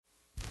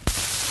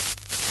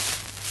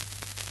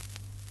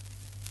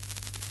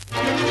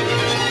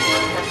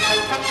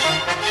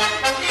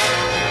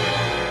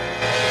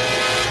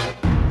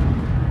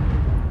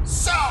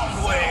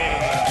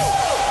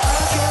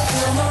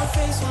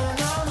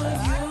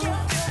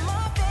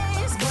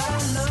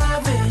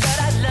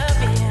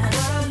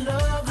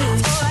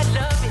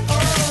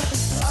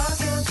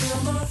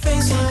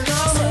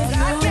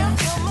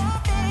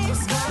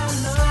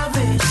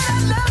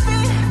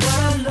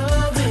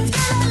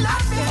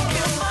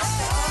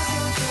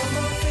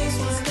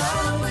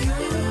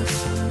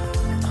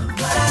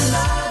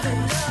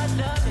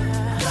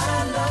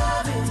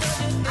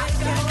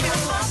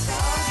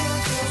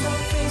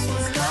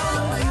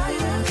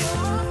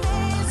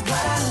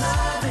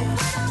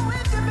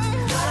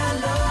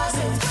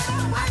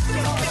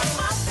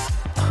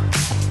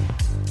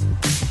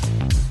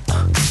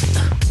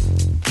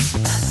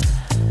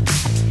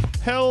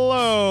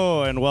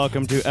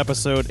welcome to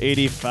episode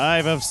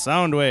 85 of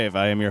Soundwave.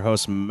 I am your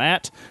host,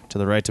 Matt. To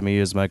the right to me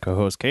is my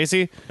co-host,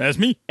 Casey. That's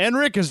me. And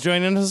Rick is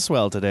joining us as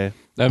well today.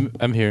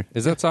 I'm here.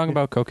 Is that song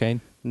about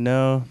cocaine?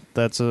 No,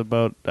 that's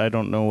about, I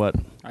don't know what.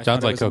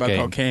 Sounds like about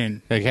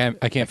cocaine. I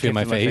can't feel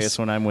my face.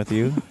 when I'm with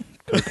you.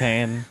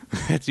 Cocaine.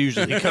 It's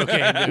usually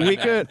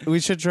cocaine. We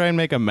should try and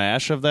make a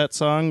mash of that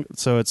song.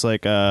 So it's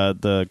like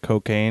the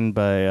Cocaine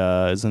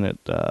by, isn't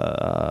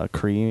it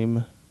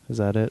Cream? Is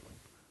that it?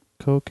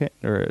 Cocaine?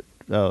 Or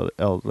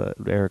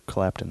Eric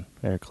Clapton.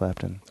 Eric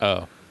Clapton.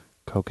 Oh.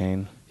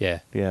 Cocaine. Yeah.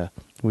 Yeah.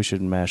 We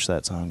should mash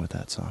that song with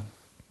that song.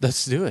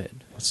 Let's do it.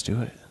 Let's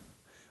do it.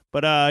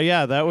 But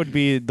yeah, that would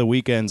be the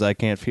weekends I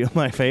can't feel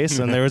my face,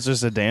 and there was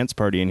just a dance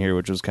party in here,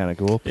 which was kind of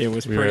cool. It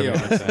was pretty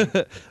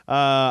awesome.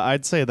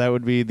 I'd say that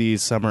would be the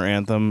summer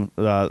anthem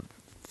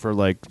for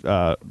like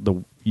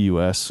the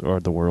U.S. or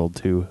the world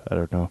too. I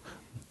don't know.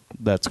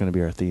 That's going to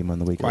be our theme on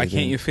the weekend. Why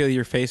can't you feel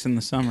your face in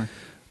the summer?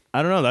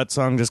 I don't know. That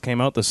song just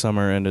came out this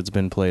summer, and it's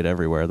been played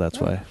everywhere.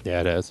 That's why.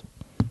 Yeah, it is.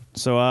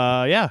 So,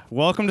 yeah,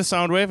 welcome to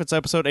Soundwave. It's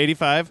episode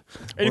 85.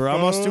 We're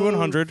almost to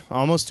 100.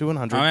 Almost to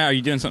 100. Oh, yeah, are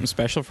you doing something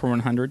special for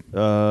 100?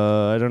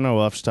 I don't know.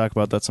 We'll have to talk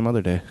about that some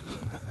other day.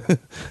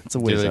 It's a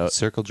ways out.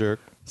 Circle jerk.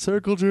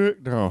 Circle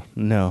jerk?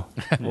 No.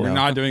 We're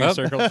not doing a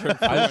circle jerk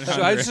for 100.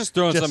 I was just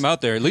throwing something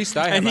out there. At least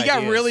I have And he got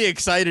ideas. really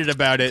excited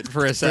about it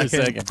for a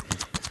second.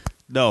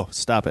 No,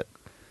 stop it.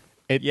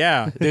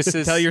 Yeah. This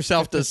is Tell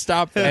yourself to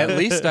stop that. At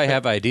least I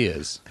have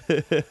ideas.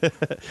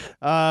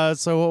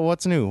 So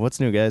what's new? What's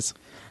new, guys?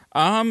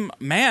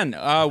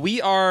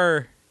 We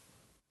are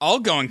all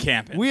going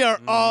camping. We are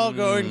all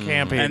going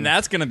camping. And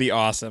that's going to be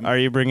awesome. Are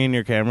you bringing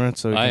your camera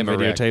so we I can am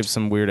erect. videotape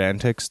some weird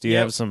antics? Do you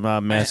Yep. have some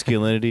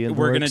masculinity in the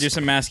We're works? going to do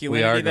some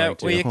masculinity We are that going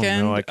to.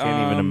 weekend. Oh, no, I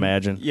can't even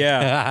imagine.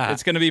 Yeah,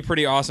 it's going to be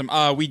pretty awesome.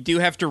 We do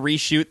have to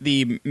reshoot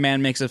the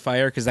Man Makes a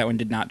Fire because that one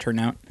did not turn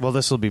out. Well,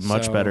 this will be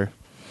much So- better.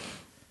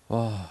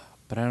 Oh,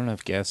 but I don't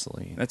have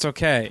gasoline. That's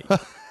okay.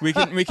 we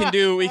can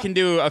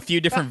do a few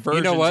different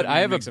versions. You know what? of I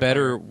Man have a Makes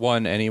better Fire.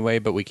 one anyway,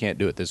 but we can't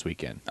do it this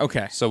weekend.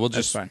 Okay, So we'll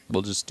that's just fine.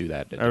 do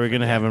that. Are we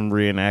going to have him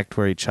reenact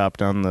where he chopped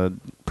down the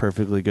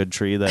perfectly good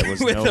tree that was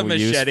with no a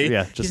machete. use?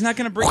 Yeah, He's not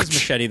going to bring his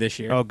machete this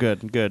year. Oh,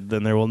 good.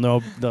 Then there'll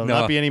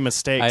not be any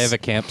mistakes. I have a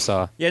camp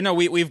saw. Yeah, no,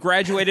 we've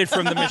graduated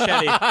from the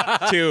machete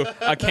to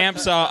a camp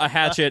saw, a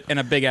hatchet, and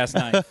a big ass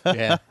knife.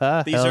 Yeah.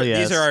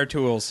 These are our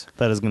tools.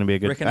 That is going to be a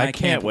good. Rick and I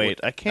can't wait.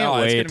 I can't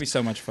wait. It's going to be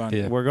so much fun.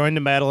 Yeah. We're going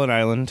to Madeline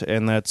Island,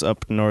 and that's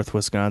up north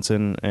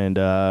Wisconsin, and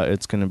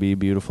it's going to be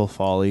beautiful,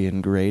 folly,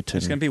 and great.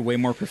 It's going to be way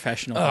more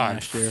professional than I'm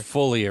last year.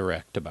 fully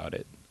erect about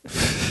it.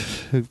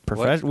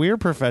 We were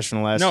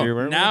professional last year,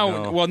 weren't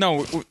we?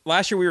 No.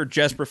 Last year we were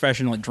just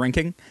professional at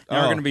drinking. Now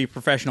we're Oh. going to be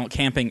professional at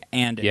camping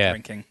and at Yeah.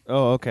 drinking.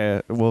 Oh,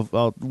 okay.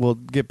 We'll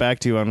get back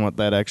to you on what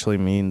that actually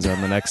means on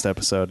the next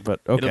episode, but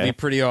okay. It'll be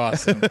pretty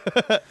awesome.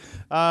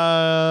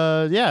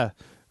 Yeah.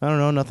 I don't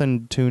know.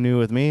 Nothing too new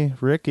with me.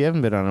 Rick, you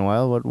haven't been on in a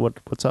while.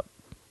 What's up?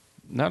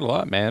 Not a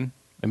lot, man.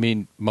 I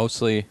mean,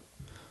 mostly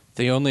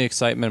the only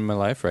excitement in my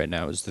life right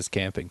now is this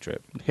camping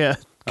trip. Yeah,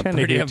 I'm kind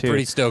of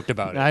pretty stoked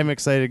about it. I'm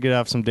excited to get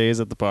off some days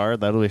at the bar.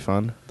 That'll be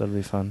fun.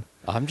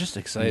 I'm just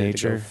excited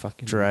Nature, to go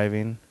fucking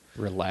driving,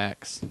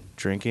 relax.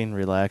 drinking,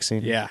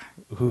 relaxing. Yeah.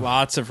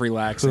 Lots of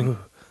relaxing.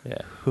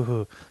 Yeah.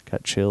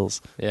 Got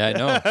chills. Yeah, I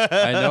know.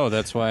 I know.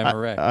 That's why I'm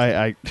erect.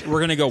 I We're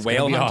going to go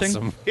whale It'll be hunting.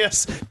 awesome.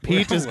 Yes,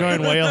 Pete is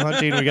going whale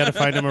hunting. We got to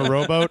find him a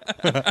rowboat.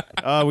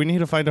 We need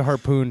to find a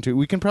harpoon too.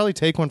 We can probably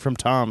take one from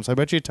Tom's. I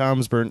bet you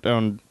Tom's burnt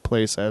down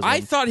place has one.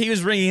 I thought he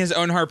was bringing his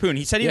own harpoon.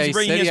 He said he Yeah, was he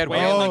bringing said he his had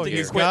whale one. hunting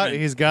he's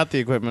equipment. got the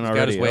equipment got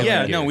already. his whale Yeah,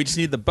 hunting no, gear. we just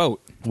need the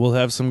boat. We'll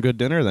have some good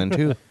dinner then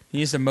too. He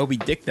needs to Moby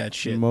Dick that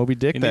shit. Moby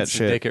Dick He that needs to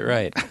shit. take it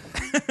right.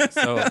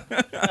 So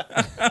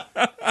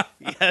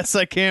Yes,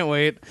 I can't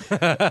wait.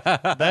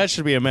 That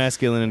should be a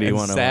masculinity and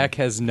 101. Zach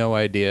has no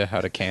idea how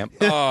to camp.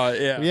 Oh,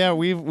 yeah. Yeah,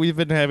 we've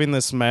been having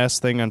this mass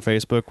thing on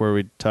Facebook where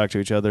we talk to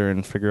each other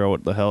and figure out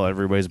what the hell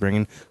everybody's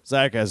bringing.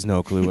 Zach has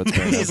no clue what's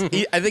going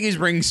on. I think he's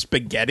bringing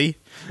spaghetti.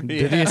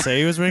 Did he say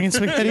he was bringing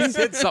spaghetti? He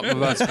said something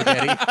about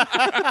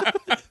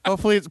spaghetti.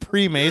 Hopefully it's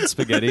pre-made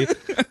spaghetti.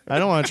 I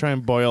don't want to try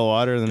and boil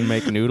water and then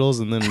make noodles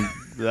and then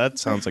that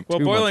sounds like Well,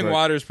 too much boiling work.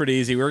 water is pretty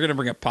easy. We're going to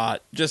bring a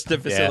pot just to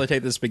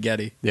facilitate the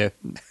spaghetti Yeah.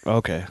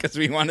 Okay. because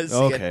we want to see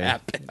it Okay.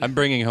 happen. I'm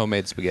bringing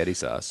homemade spaghetti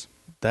sauce.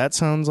 That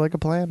sounds like a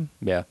plan.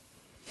 Yeah.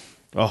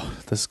 Oh,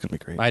 this is going to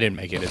be great. I didn't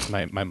make it. It's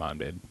my mom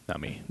did,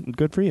 not me.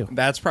 Good for you.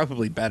 That's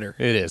probably better.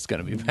 It is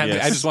going to be.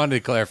 Yes. I just wanted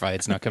to clarify.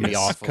 It's not going to be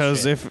awful.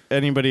 Because shit. if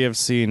anybody have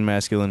seen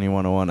Masculinity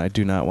 101, I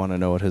do not want to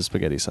know what his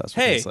spaghetti sauce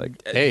Hey, tastes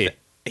like. Hey,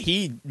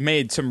 he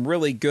made some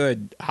really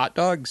good hot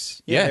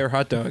dogs. Yeah. They were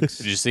hot dogs.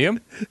 did you see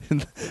him?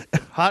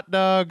 Hot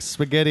dogs,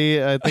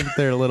 spaghetti, I think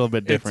they're a little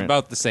bit It's different.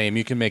 about the same.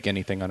 You can make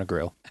anything on a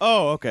grill.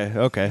 Oh, okay.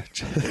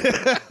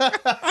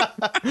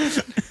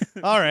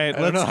 All right, I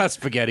don't know how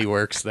spaghetti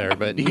works there,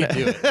 but you do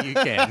it. You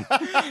can.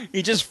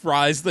 He just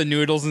fries the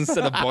noodles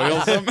instead of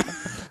boils them.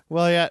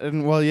 Well, yeah,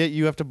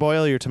 you have to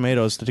boil your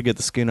tomatoes to get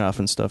the skin off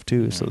and stuff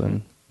too. So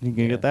then you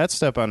can get that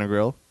step on a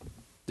grill.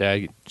 Yeah,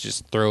 you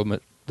just throw them,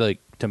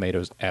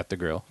 tomatoes at the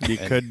grill. You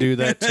And could do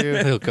that too.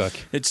 It'll cook.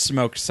 It's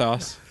smoked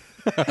sauce.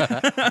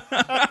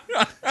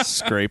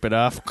 Scrape it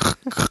off.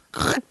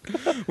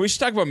 We should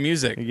talk about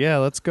music. Yeah,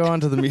 let's go on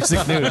to the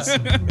music news.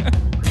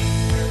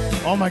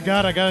 Oh my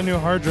god, I got a new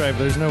hard drive.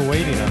 There's no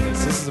waiting on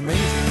this. This is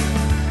amazing.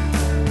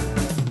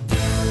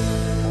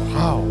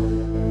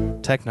 Wow.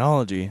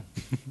 Technology.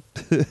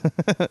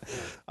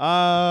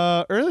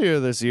 Earlier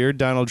this year,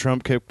 Donald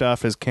Trump kicked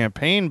off his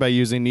campaign by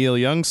using Neil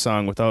Young's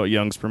song without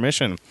Young's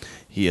permission.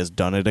 He has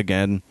done it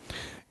again.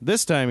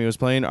 This time he was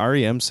playing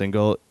REM's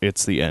single,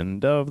 It's the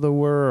End of the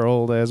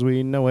World as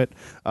We Know It,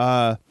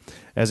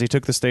 as he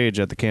took the stage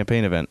at the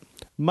campaign event.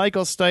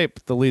 Michael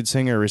Stipe, the lead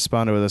singer,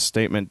 responded with a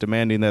statement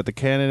demanding that the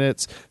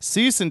candidates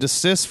cease and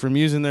desist from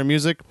using their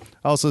music,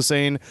 also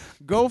saying,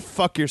 "Go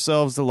fuck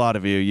yourselves, a lot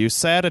of you, you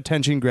sad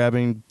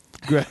attention-grabbing,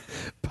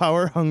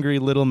 power-hungry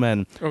little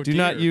men. Oh, Do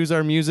not dear. use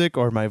our music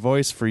or my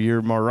voice for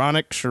your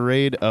moronic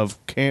charade of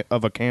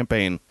a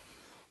campaign."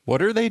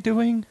 What are they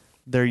doing?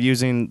 They're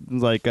using,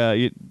 like,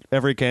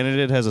 every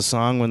candidate has a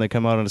song when they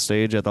come out on a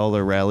stage at all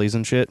their rallies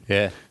and shit.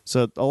 Yeah.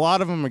 So a lot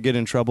of them are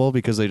getting in trouble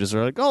because they just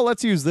are like, oh,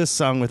 let's use this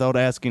song without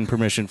asking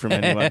permission from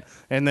anyone.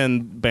 And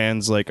then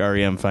bands like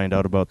REM find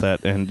out about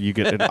that, and you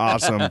get an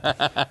awesome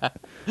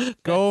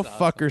go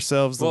fuck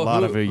yourselves, the Well, lot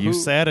who- of you, you who-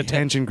 sad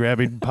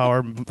attention-grabbing,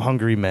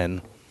 power-hungry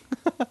men.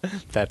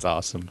 That's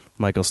awesome.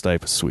 Michael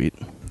Stipe is sweet.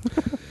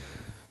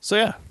 So,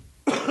 yeah.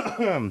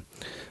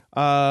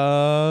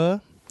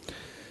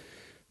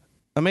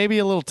 Maybe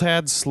a little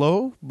tad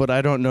slow, but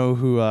I don't know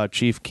who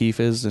Chief Keef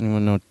is.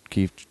 Anyone know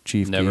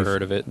Chief Never Keef?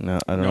 heard of it. No,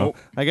 I don't Nope.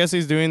 know. I guess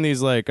he's doing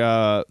these like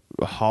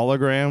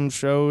hologram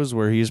shows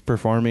where he's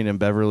performing in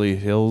Beverly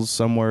Hills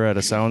somewhere at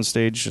a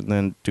soundstage and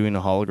then doing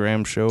a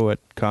hologram show at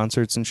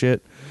concerts and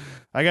shit.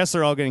 I guess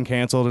they're all getting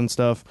canceled and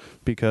stuff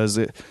because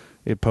it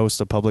posts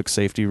a public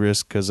safety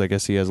risk because I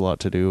guess he has a lot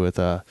to do with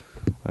I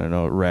don't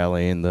know,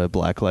 rallying the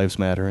Black Lives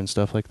Matter and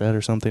stuff like that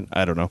or something.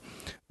 I don't know.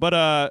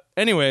 But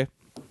anyway.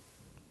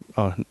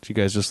 Oh, you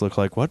guys just look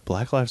like, what?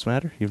 Black Lives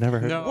Matter? You've never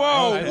heard of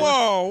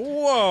Whoa,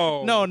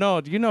 whoa.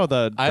 No, you know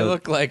the... I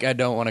look like I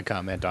don't want to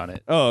comment on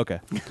it. Oh, okay.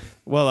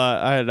 Well,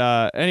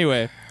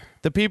 anyway,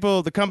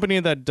 the company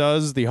that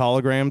does the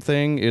hologram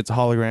thing, it's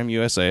Hologram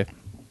USA.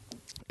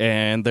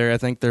 And I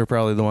think they're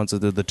probably the ones that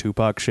did the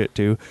Tupac shit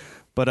too.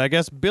 But I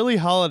guess Billie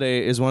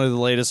Holiday is one of the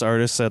latest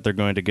artists that they're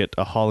going to get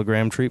a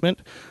hologram treatment.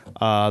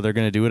 They're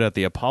going to do it at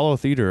the Apollo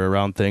Theater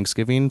around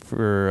Thanksgiving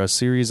for a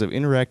series of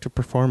interactive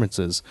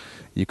performances.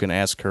 You can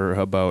ask her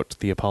about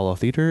the Apollo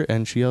Theater,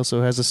 and she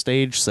also has a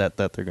stage set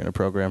that they're going to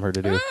program her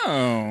to do.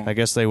 Oh. I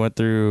guess they went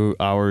through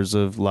hours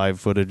of live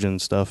footage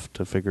and stuff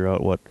to figure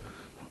out what,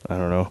 I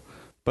don't know.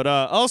 But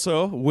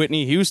also,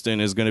 Whitney Houston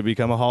is going to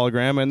become a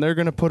hologram, and they're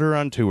going to put her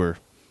on tour.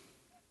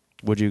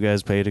 Would you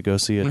guys pay to go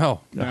see a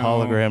No.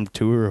 hologram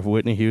tour of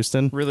Whitney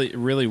Houston?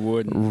 Really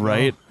would.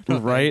 Right,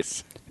 right.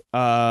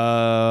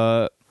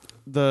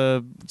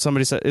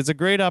 Somebody said it's a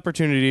great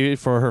opportunity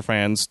for her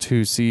fans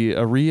to see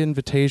a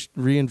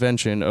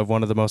reinvention of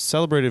one of the most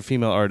celebrated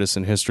female artists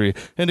in history,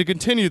 and to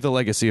continue the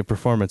legacy of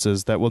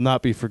performances that will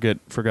not be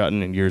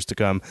forgotten in years to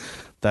come.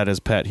 That is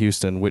Pat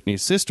Houston,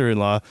 Whitney's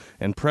sister-in-law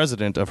and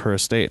president of her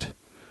estate.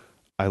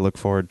 I look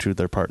forward to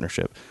their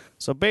partnership.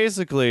 So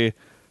basically,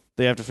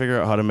 they have to figure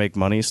out how to make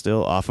money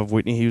still off of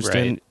Whitney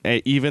Houston,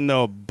 even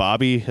though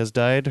Bobby has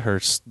died,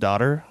 her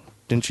daughter.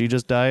 Didn't she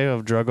just die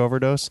of drug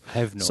overdose? I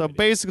have no So idea.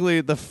 basically,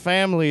 the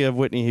family of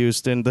Whitney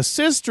Houston, the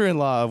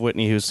sister-in-law of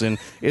Whitney Houston,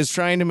 is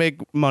trying to make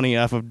money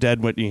off of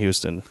dead Whitney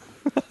Houston.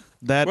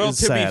 That Well, is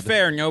to sad. be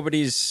fair,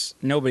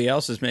 nobody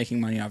else is making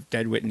money off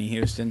dead Whitney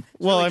Houston. It's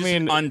Well, really I just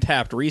an mean-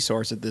 untapped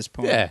resource at this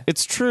point. Yeah.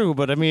 It's true,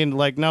 but I mean,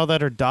 like, now that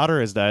her daughter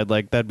has died,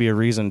 like, that'd be a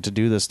reason to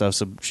do this stuff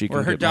so she can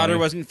Or her get daughter money.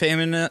 wasn't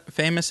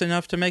famous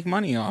enough to make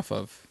money off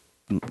of,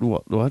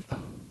 What?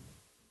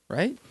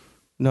 right?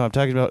 No, I'm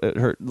talking about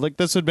her. Like,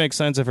 this would make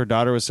sense if her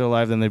daughter was still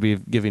alive. Then they'd be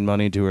giving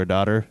money to her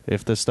daughter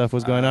if this stuff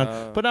was going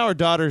on. But now her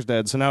daughter's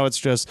dead, so now it's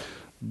just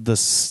the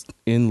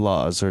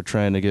in-laws are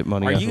trying to get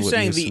money. Are off you of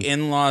saying Whitney the Houston.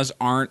 in-laws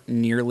aren't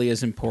nearly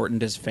as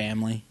important as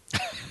family?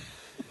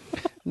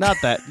 Not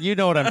that. You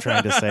know what I'm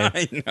trying to say.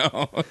 I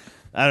know.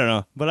 I don't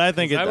know, but I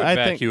think I would I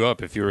back think you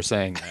up if you were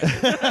saying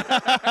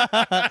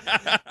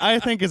that. I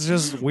think it's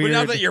just But weird.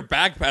 now that you're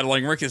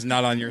backpedaling, Rick is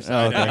not on your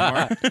side Okay.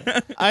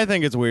 anymore. I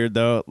think it's weird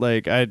though.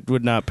 Like, I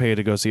would not pay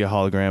to go see a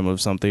hologram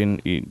of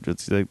something.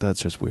 It's like,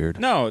 that's just weird.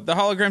 No, the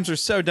holograms are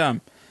so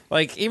dumb.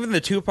 Like, even the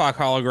Tupac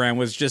hologram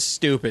was just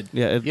stupid.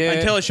 Yeah. Yeah.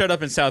 Until it showed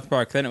up in South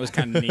Park, then it was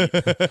kind of neat.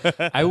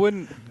 I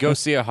wouldn't go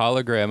see a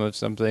hologram of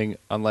something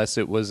unless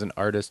it was an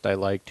artist I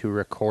liked who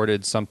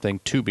recorded something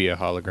to be a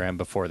hologram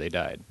before they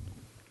died.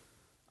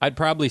 I'd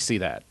probably see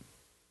that,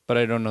 but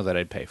I don't know that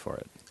I'd pay for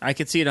it. I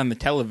could see it on the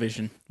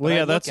television. Well, But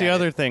yeah, I'd that's look the at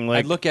other it. thing. Like,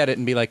 I'd look at it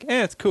and be like,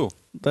 it's cool.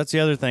 that's the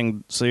other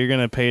thing. So you're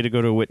gonna pay to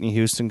go to a Whitney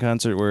Houston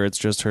concert where it's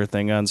just her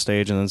thing on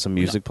stage and then some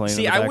music playing.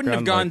 See, in the I wouldn't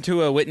have background? gone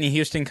to a Whitney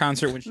Houston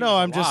concert when she No,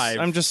 was I'm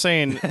alive. just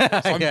saying. So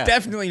I'm Yeah.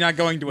 definitely not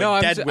going to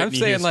a dead Whitney I'm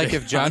saying Houston like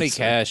if Johnny concert.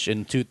 Cash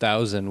in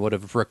 2000 would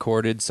have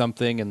recorded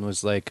something and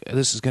was like,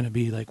 this is going to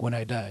be like when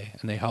I die,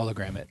 and they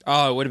hologram it.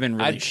 Oh, it would have been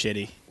really I'd-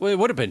 shitty. Well, it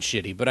would have been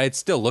shitty, but I'd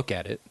still look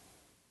at it.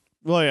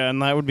 Well, yeah,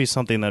 and that would be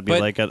something that'd be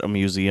But- like at a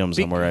museum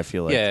somewhere. I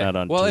feel like not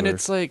on well, tour. and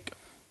it's like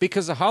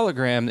because a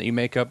hologram that you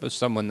make up of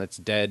someone that's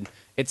dead,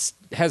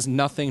 has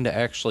nothing to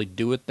actually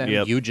do with them.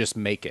 Yep. You just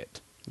make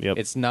it. Yep.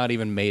 It's not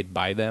even made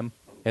by them.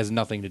 It has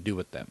nothing to do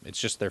with them. It's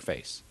just their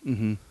face.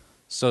 Mm-hmm.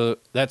 So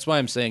that's why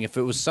I'm saying if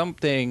it was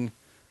something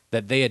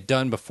that they had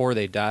done before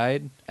they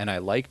died, and I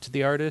liked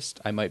the artist,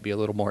 I might be a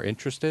little more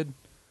interested.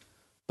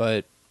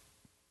 But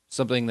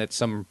something that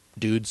some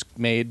dudes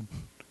made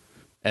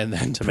and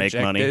then To make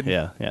money,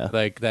 projected, yeah.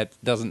 like that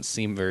doesn't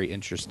seem very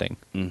interesting.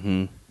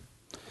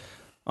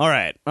 All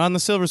right. On the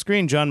silver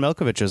screen, John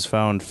Malkovich has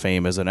found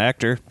fame as an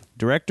actor,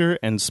 director,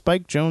 and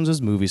Spike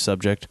Jonze's movie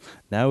subject.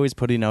 Now he's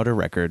putting out a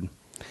record.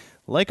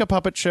 Like a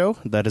Puppet Show,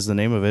 that is the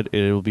name of it.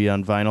 It will be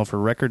on vinyl for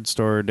Record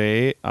Store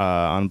Day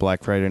on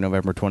Black Friday,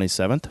 November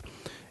 27th.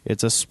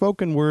 It's a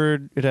spoken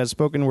word. It has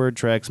spoken word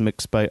tracks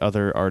mixed by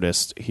other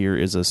artists. Here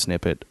is a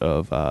snippet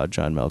of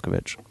John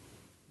Malkovich.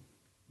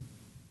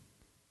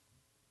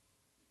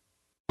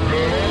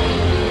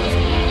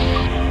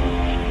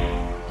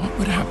 What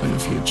would happen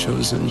if he had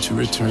chosen to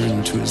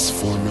return to his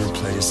former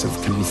place of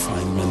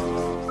confinement?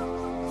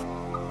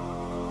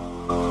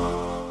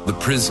 The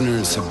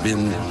prisoners have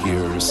been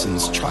here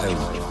since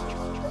childhood.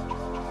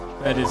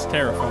 That is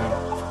terrifying.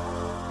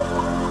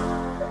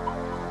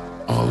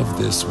 All of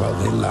this while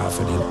they laugh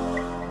at him.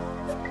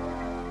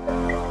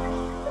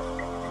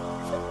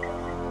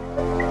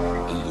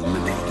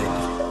 Illuminated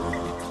will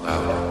be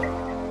cloud.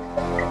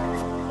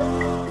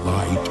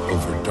 Light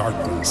over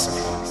darkness.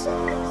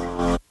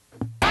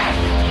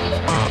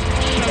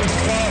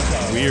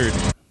 Weird.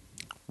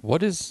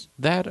 What is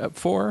that up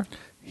for?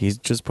 He's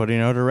just putting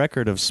out a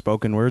record of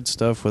spoken word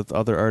stuff with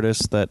other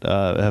artists that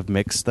have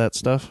mixed that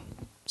stuff.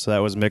 So that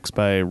was mixed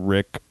by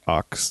Rick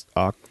John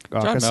Okasek.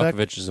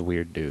 Malkovich is a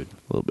weird dude.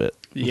 A little bit.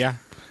 Yeah.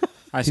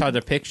 I saw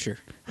the picture.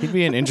 He'd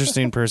be an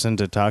interesting person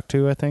to talk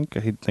to, I think. I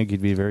think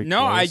he'd be very No,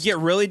 close. I'd get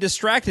really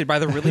distracted by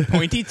the really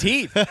pointy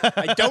teeth.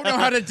 I don't know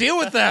how to deal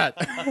with that.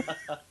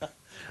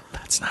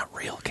 That's not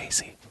real,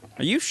 Casey.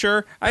 Are you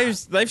sure? I've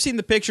seen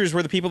the pictures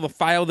where the people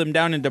file them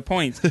down into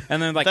points,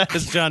 and then like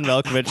That's John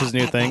Malkovich's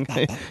new thing.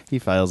 He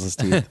files his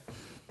teeth.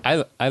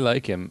 I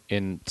like him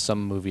in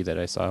some movie that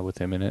I saw with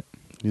him in it.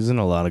 He's in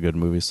a lot of good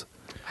movies.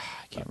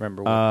 I can't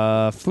remember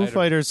what. Foo I don't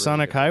Fighters'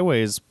 remember Sonic it.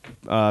 Highways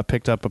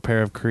picked up a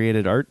pair of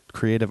creative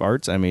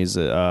arts Emmys.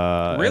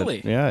 Really?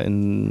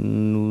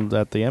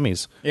 at the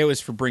Emmys. it was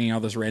for bringing all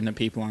those random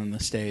people on the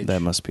stage.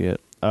 That must be it.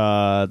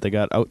 They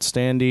got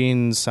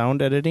outstanding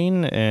sound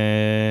editing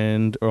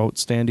and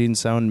outstanding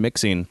sound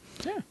mixing.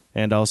 Yeah.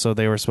 And also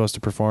they were supposed to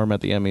perform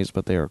at the Emmys,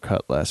 but they were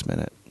cut last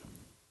minute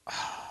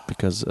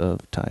because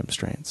of time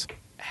strains.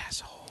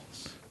 Assholes.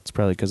 It's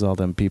probably because all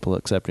them people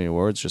accepting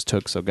awards just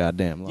took so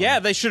goddamn long. Yeah,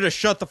 they should have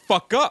shut the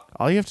fuck up.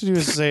 All you have to do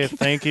is say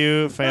thank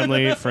you,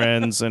 family,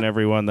 friends, and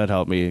everyone that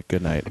helped me.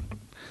 Good night.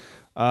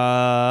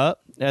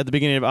 At the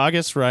beginning of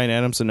August, Ryan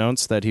Adams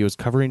announced that he was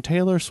covering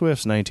Taylor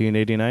Swift's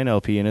 1989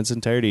 LP in its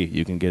entirety.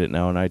 You can get it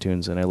now on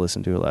iTunes, and I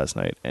listened to it last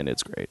night, and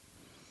it's great.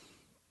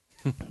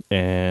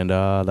 And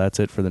that's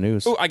it for the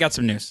news. Oh, I got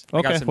some news.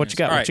 I got Okay, some what news. you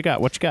got? All What you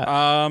got? What you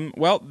got?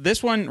 Well,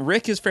 this one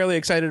Rick is fairly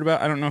excited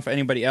about. I don't know if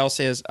anybody else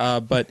is,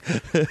 but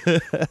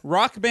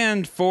Rock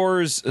Band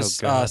 4's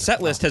God.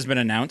 set list has been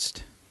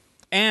announced,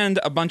 and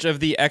a bunch of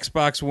the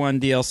Xbox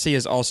One DLC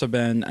has also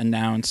been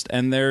announced.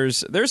 And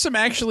there's some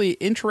actually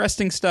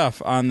interesting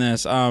stuff on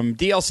this.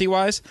 DLC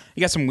wise,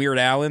 you got some Weird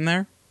Al in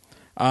there,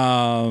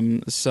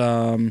 some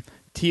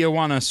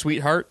Tijuana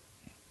Sweetheart.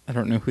 I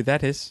don't know who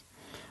that is.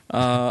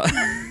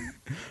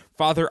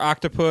 Father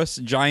Octopus,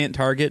 Giant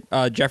Target,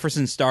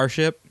 Jefferson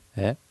Starship.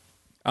 Yeah.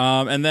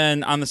 And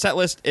then on the set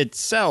list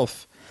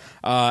itself,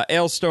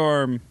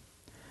 Ailstorm,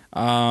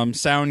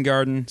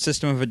 Soundgarden,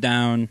 System of a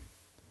Down,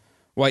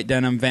 White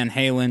Denim, Van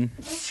Halen,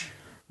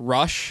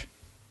 Rush.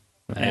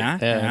 Yeah,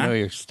 I know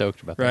you're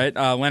stoked about that.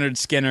 right. Leonard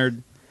Skinner,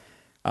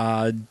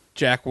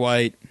 Jack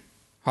White,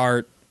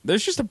 Hart.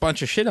 There's just a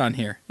bunch of shit on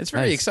here. It's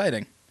very Nice.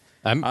 exciting.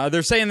 I'm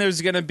They're saying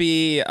there's going to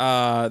be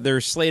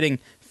they're slating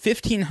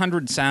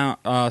 1,500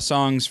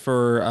 songs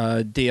for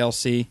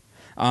DLC,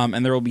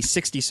 and there will be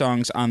 60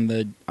 songs on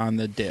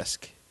the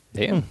disc.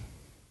 damn.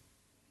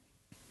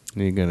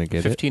 You're going to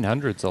get it?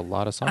 1,500's a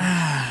lot of songs.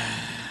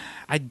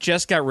 I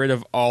just got rid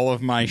of all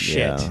of my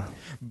shit, Yeah.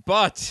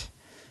 but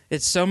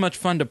it's so much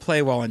fun to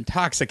play while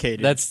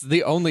intoxicated. That's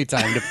the only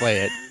time to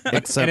play it.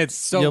 Except and it's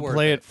so you'll worth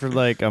play it for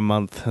like a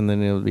month, and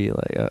then it'll be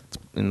like it's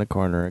in the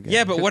corner again.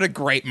 yeah, but what a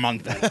great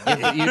month!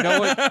 You know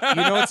what? You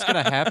know what's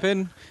gonna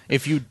happen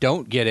if you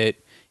don't get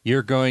it.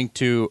 you're going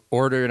to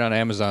order it on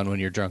Amazon when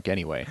you're drunk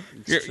anyway.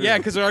 Yeah,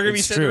 because they're all going to be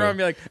It's sitting true. around and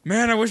be like,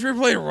 man, I wish we were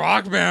playing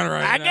Rock Band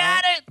right now.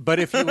 But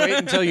if you wait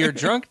until you're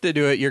drunk to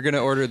do it, you're going to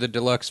order the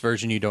deluxe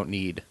version you don't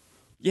need.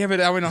 Yeah, but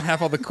now we don't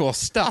have all the cool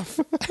stuff.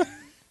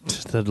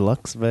 The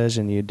deluxe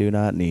version you do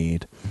not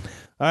need.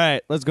 All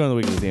right, let's go to the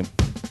weekly theme.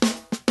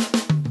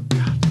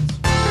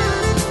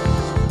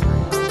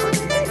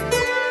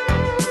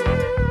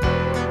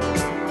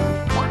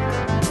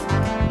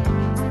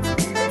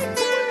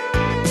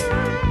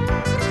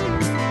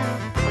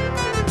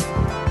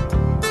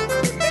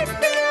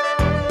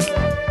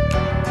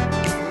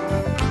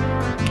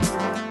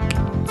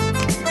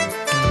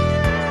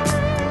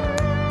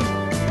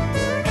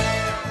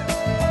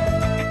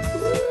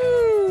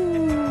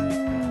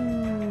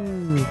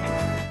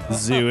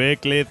 The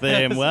weekly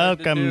theme.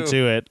 Welcome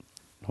to it.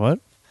 What?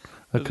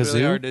 A It's kazoo?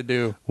 really hard to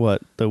do.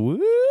 What? The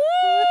woo?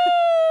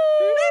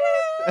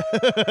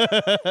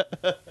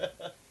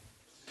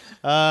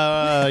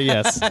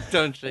 Yes.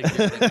 Don't shake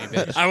your head at me,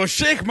 bitch. I will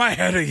shake my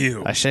head at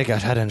you. I shake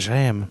out head in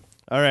shame.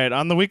 All right,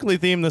 on the weekly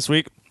theme this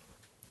week,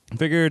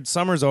 figured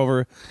summer's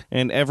over,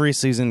 and every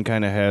season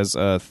kind of has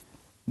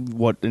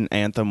what an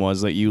anthem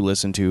was that you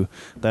listened to.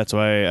 That's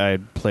why I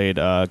played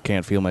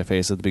Can't Feel My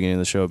Face at the beginning of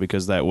the show,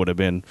 because that would have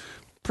been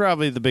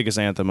probably the biggest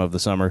anthem of the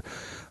summer.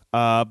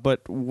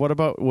 But what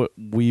about what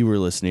we were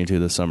listening to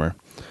this summer?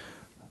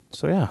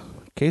 So, yeah.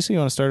 Casey, you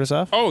want to start us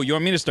off? Oh, you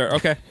want me to start?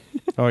 Okay.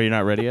 Oh, you're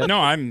not ready yet? No,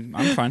 I'm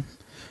fine.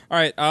 All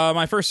right,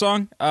 my first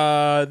song.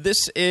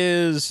 This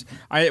is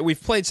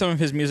we've played some of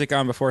his music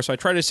on before, so I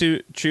try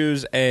to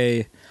choose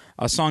a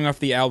song off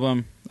the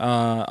album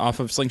off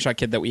of Slingshot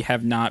Kid that we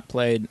have not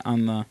played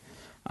on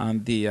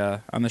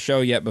the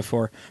show yet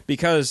before,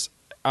 because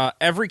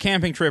every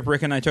camping trip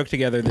Rick and I took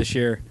together this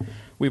year,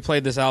 we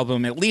played this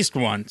album at least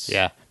once.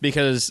 Yeah.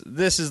 Because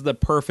this is the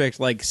perfect,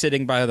 like,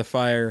 sitting by the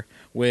fire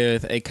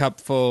with a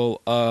cup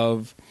full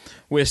of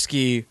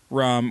whiskey,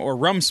 rum, or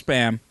rum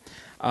spam,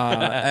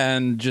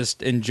 and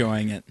just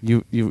enjoying it.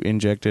 You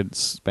injected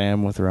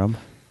spam with rum?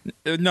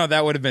 No,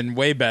 that would have been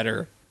way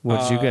better.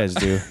 What did you guys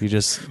do? You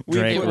just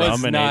drank It rum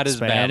was and not ate as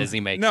spam? bad as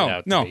he makes it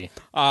out to be.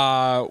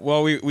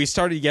 Well, we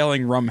started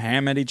yelling rum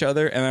ham at each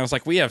other, and I was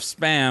like, "We have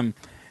spam,"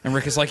 and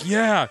Rick is like,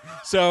 "Yeah."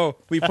 So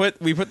we put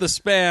the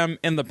spam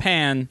in the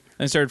pan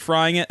and started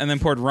frying it, and then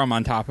poured rum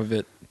on top of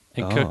it.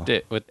 And cooked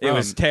it with It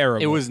was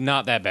terrible. It was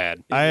not that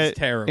bad. It was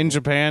terrible. In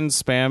Japan,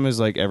 spam is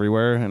like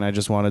everywhere, and I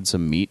just wanted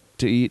some meat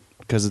to eat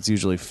because it's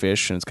usually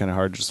fish, and it's kind of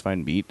hard to just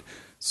find meat.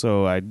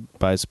 So I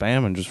buy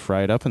spam and just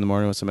fry it up in the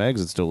morning with some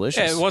eggs. It's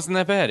delicious. Yeah, it wasn't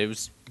that bad. It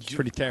was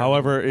pretty terrible.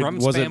 However, it rum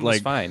was spam it like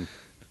was fine.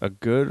 a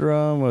good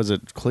rum? Was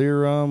it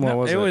clear rum? What No,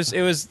 was it?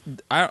 it was.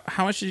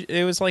 How much?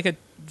 It was like a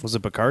Was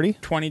it Bacardi?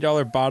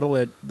 $20 bottle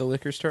at the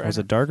liquor store. Was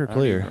it dark or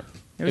clear?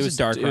 It was a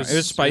dark rum. It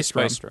was spiced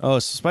rum. Oh,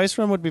 so spice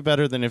rum would be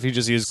better than if you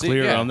just used See,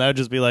 clear yeah. rum. That would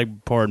just be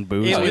like pouring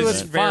booze. It in It was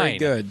was very fine.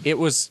 good. It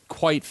was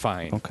quite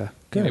fine. Okay. It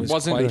Good. It was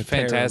wasn't quite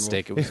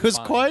fantastic. It was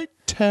fine. quite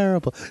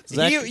terrible.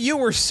 Zach, You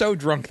were so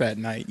drunk that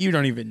night. You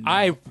don't even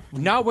know.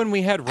 Not when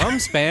we had rum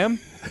spam.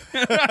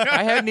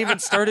 I hadn't even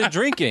started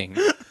drinking.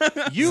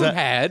 You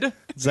had.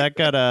 Zach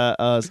got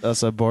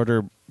us a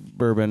border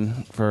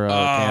bourbon for Oh,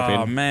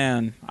 camping.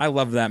 man. I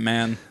love that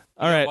man.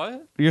 All right,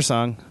 What? your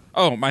song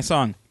Oh, my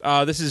song.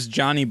 This is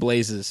Johnny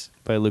Blazes.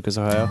 by Lucas,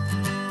 Ohio.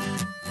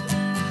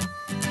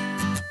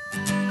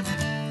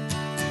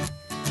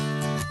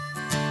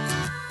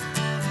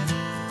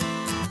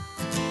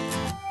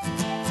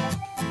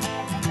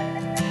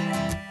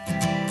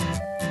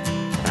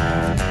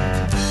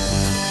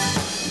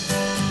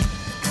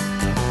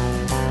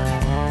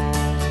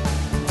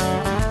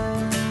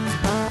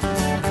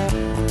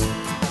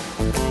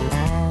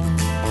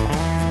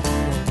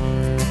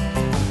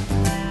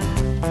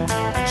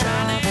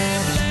 Johnny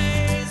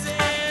blazes,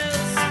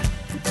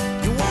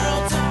 your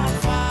world's on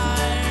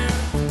fire.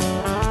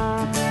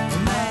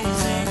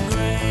 Amazing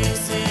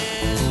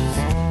graces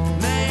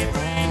may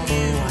bring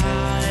you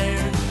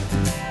higher.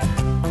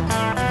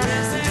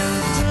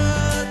 Blessing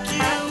took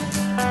you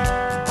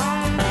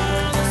on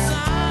the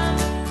sun,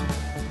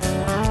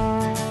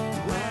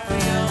 where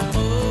you'll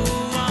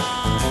move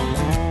on,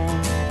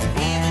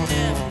 even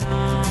if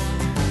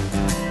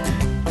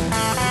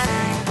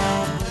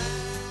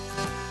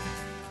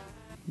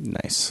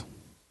Nice.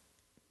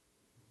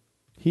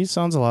 He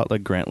sounds a lot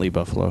like Grant Lee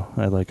Buffalo.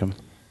 I like him.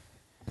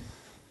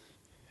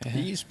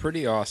 He's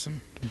pretty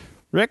awesome.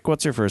 Rick,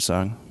 what's your first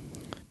song?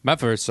 My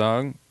first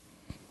song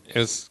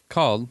is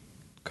called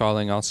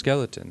Calling All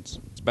Skeletons.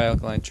 It's by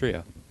Alkaline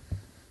Trio.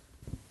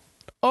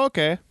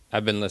 Okay.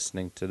 I've been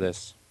listening to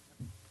this.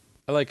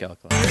 I like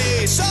Alkaline.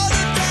 So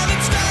the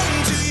damage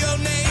done to your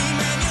name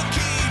and your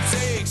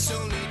keepsakes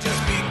only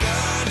just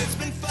begun. It's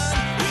been fun.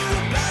 We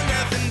were blind,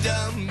 deaf, and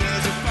dumb.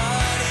 There's a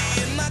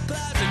party in my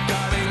closet,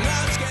 calling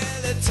all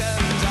skeletons.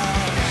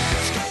 All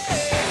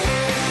skeletons.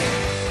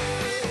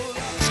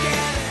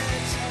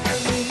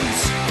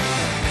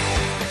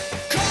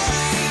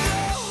 Calling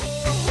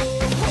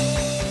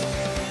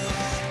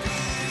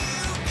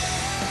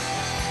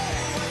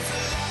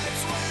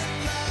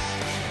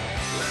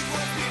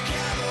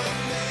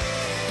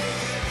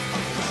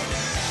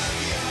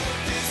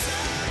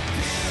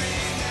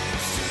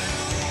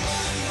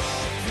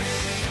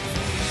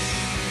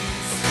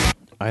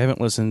I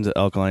haven't listened to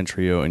Alkaline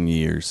Trio in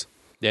years.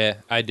 Yeah,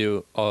 I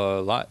do a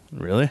lot.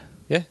 Really?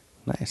 Yeah.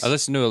 Nice. I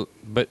listen to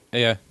but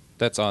yeah,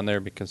 that's on there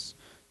because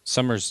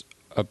summer's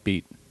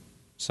upbeat.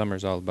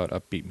 Summer's all about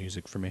upbeat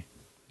music for me.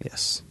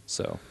 Yes.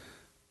 So,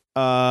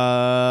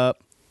 I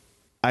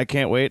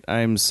can't wait.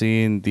 I'm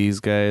seeing these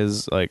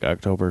guys like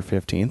October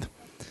 15th.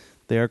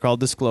 They are called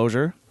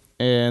Disclosure,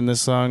 and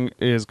this song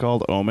is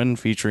called Omen,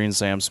 featuring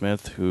Sam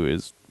Smith, who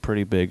is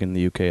pretty big in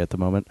the UK at the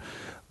moment.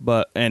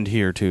 And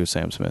here too,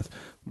 Sam Smith.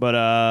 But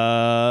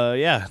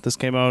yeah, this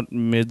came out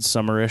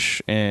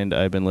mid-summerish, and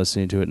I've been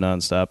listening to it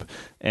nonstop.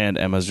 And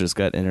Emma's just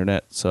got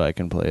internet, so I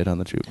can play it on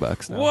the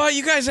jukebox now. What?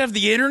 You guys have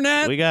the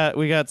internet? We got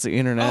the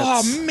internet.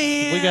 Oh,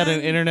 man. We got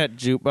an internet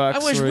jukebox. I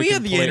wish where we can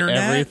had the play internet.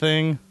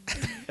 Everything.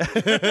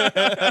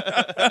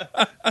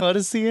 What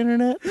is the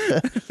internet?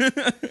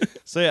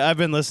 So yeah, I've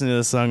been listening to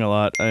this song a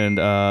lot, and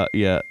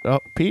yeah. Oh,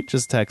 Pete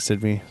just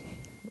texted me.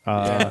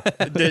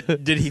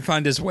 Did he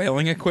find his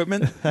whaling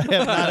equipment? I have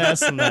not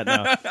asked him that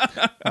now.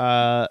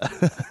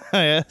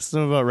 I asked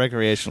him about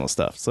recreational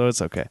stuff, so it's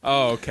okay.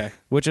 Oh, okay.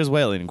 Which is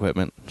whaling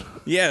equipment.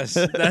 Yes,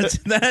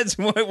 that's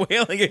what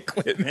whaling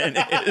equipment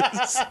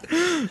is.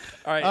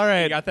 All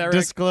right, You got that right?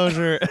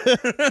 Disclosure.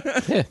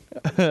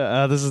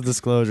 This is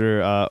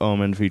Disclosure,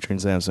 Omen featuring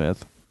Sam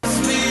Smith.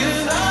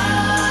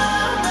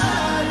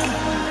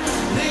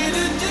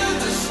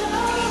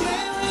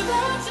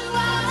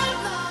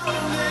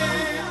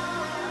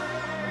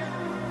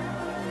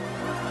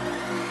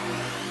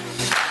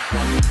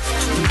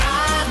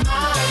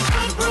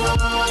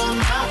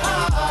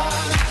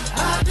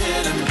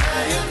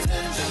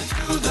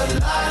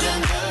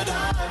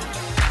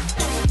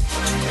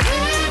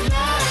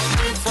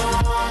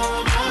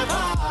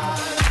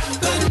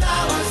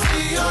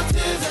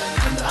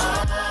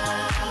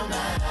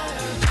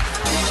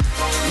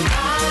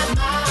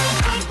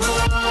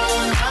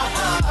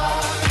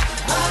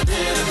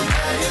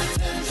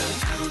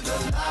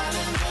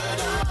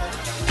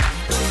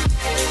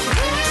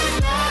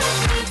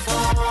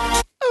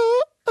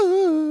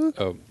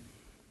 oh,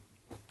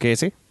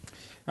 Casey?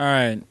 All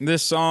right,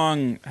 this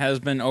song has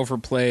been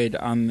overplayed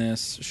on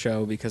this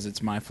show because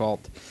it's my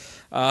fault.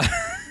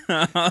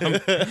 It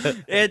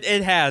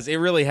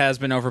really has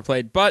been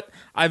overplayed, but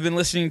I've been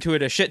listening to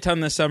it a shit ton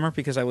this summer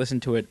because I listen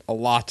to it a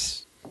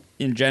lot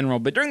in general.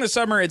 But during the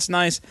summer, it's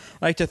nice.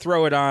 I like to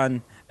throw it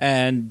on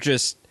and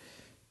just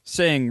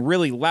sing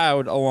really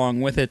loud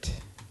along with it.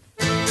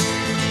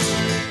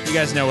 You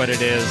guys know what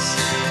it is.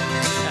 it's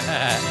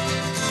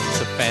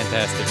a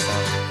fantastic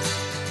song.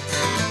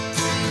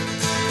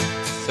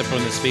 Except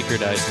when the speaker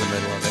dies in the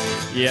middle of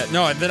it. Yeah,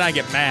 no, then I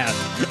get mad.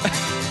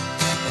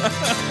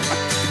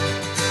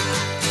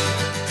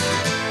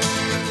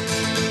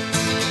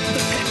 The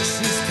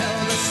pictures tell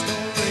the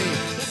story.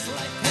 This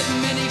life had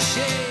many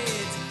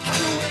shades.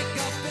 I'd wake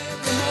up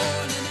every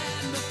morning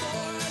and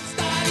before I'd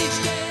start each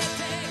day, I'd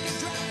take a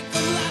drag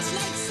from last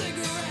night's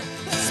cigarette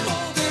that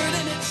smoldered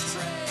in its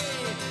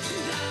tray.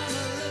 Down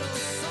a little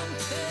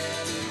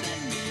something,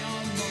 then be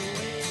on my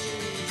way.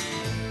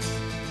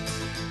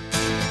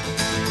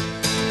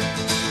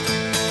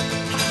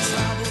 I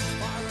traveled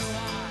far and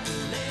wide,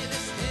 laid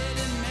this head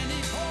in many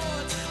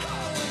ports. I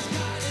was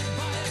guided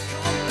by a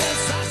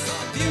compass. I saw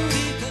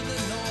beauty to the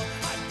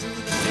north. I drew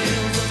the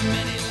tales of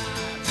many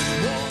lives,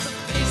 wore the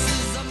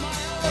faces of my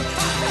own. I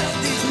had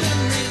these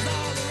memories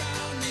all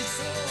around me,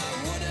 so I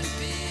wouldn't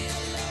be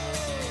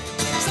alone.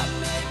 Some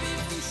may be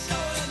from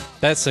showing up.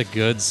 That's a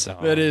good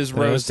song. That is That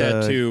Rose was,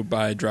 Tattoo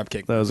by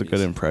Dropkick That was a good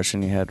Murphys.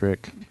 impression you had,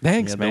 Rick.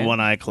 Thanks, Yeah, man. the one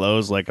eye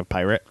closed like a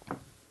pirate.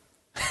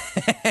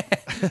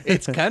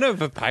 It's kind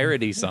of a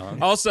piratey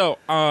song. Also,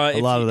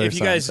 lot of their if you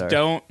guys songs are.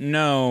 don't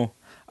know,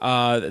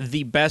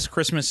 the best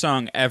Christmas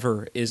song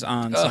ever is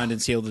on Signed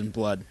and Sealed in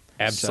Blood.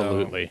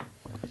 Absolutely.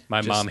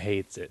 My mom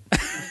hates it.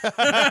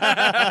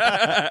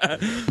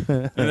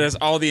 And that's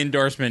all the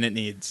endorsement it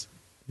needs.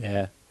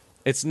 Yeah.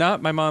 It's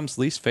not my mom's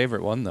least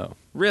favorite one, though.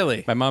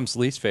 Really? My mom's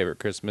least favorite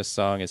Christmas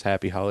song is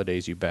Happy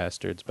Holidays, You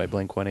Bastards by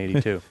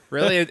Blink-182.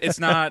 Really? It's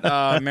not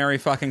Merry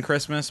Fucking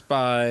Christmas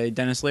by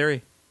Dennis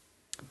Leary?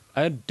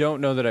 I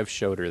don't know that I've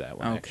showed her that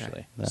one, Okay.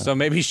 actually. No. So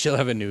maybe she'll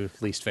have a new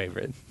least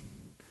favorite.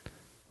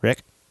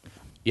 Rick,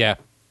 Yeah.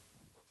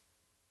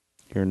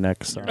 your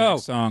next song. Oh.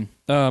 Song.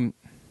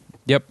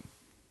 Yep.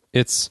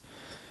 It's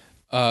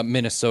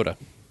Minnesota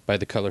by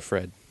The Color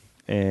Fred.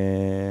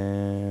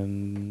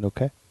 And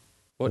okay.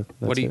 What? That's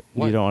What do you? it.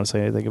 What? You don't want to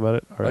say anything about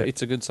it? All right.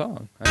 It's a good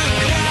song.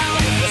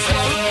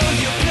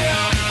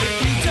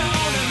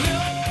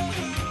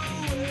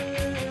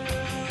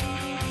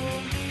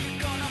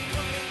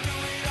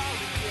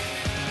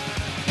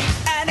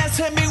 And as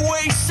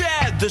Hemingway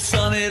said, the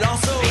sun it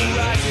also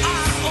rises.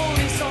 I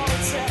only saw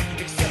it set,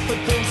 except for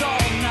those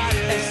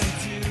all-nighters.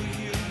 And do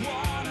you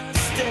wanna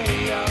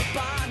stay up?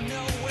 I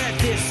know where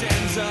this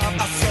ends up.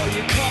 I saw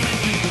you coming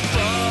through the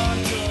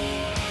front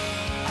door.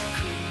 I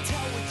couldn't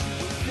tell what you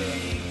were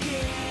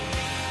thinking,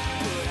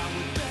 but I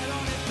would bet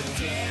on it for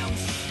damn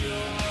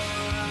sure.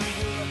 We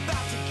were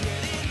about to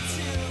get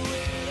into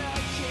it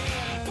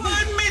again.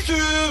 Put me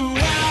through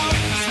hell,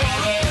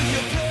 swallow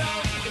your pill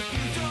if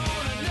you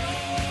don't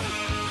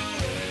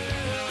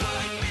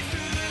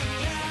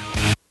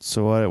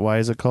So why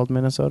is it called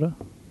Minnesota?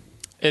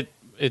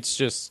 It's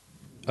just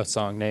a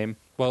song name.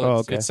 Well, Oh,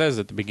 okay. it says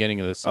at the beginning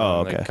of the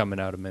song, okay. like, coming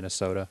out of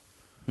Minnesota.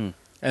 And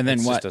then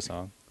It's what? just a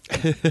song.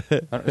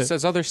 It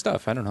says other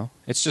stuff. I don't know.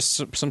 It's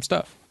just some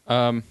stuff.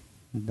 Nothing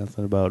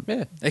about.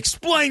 Yeah.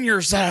 Explain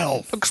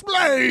yourself.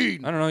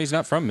 Explain. I don't know. He's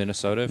not from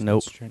Minnesota. If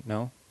Nope. that's true.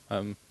 No. I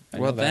know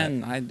Well, that.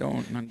 then I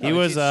don't. He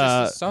was it's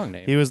just a song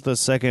name. he was the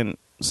second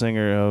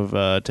singer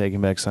of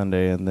Taking Back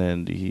Sunday, and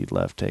then he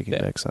left Taking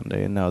Yeah. Back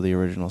Sunday, and now the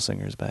original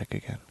singer's back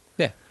again.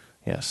 Yeah.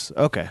 Yes.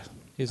 Okay.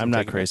 He's I'm in not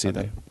Taking Back crazy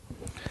Sunday.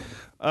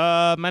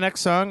 then. My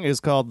next song is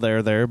called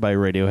 "There There" by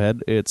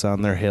Radiohead. It's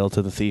on their "Hail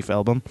to the Thief"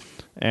 album,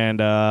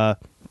 and I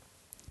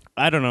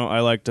don't know.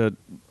 I like to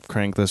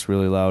crank this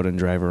really loud and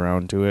drive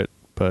around to it,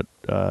 but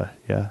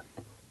yeah.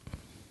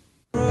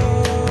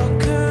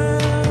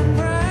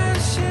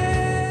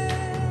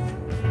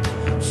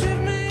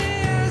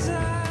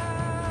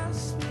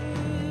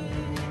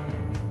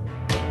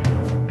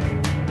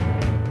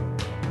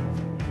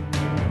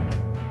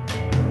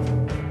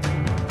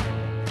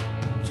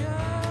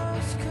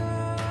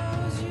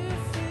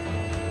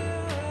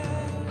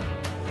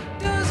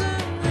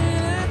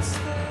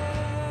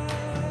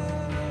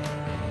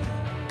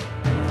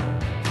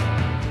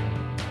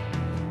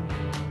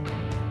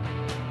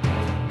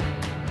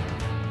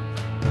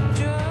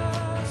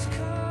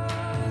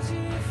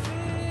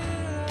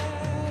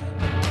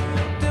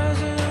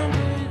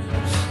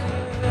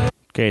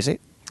 Casey.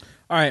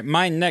 All right,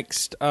 my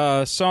next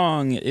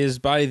song is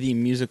by the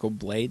Musical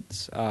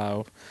Blades.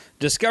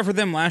 Discovered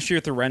them last year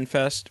at the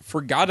Renfest,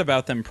 forgot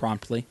about them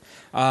promptly,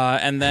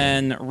 and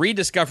then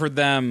rediscovered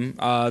them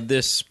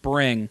this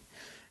spring.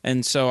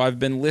 And so I've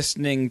been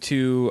listening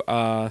to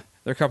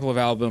their couple of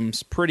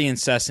albums pretty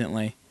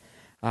incessantly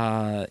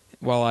while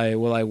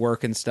I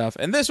work and stuff.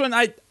 And this one,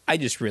 I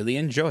just really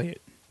enjoy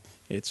it.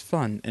 It's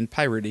fun and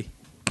piratey.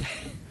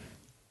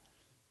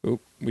 Oop,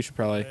 we should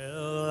probably...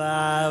 Well,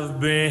 I've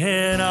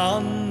been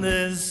on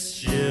this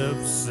ship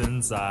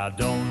since I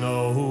don't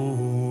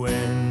know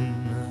when.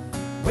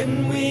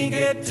 When we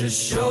get to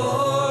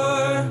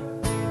shore,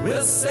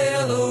 we'll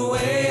sail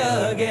away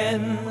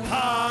again.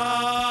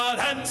 Hot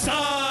and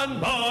sun,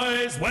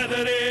 boys,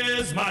 weathered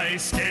is my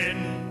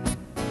skin.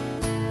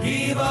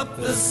 Heave up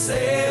the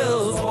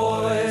sails,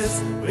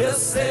 boys, we'll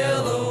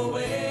sail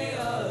away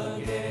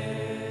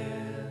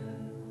again.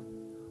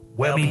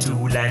 Well, me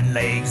two land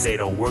legs, they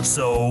don't work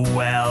so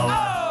well.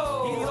 Oh!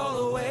 Heave all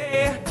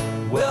away,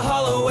 we'll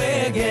haul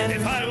away again.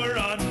 If I were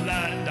on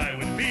land, I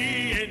would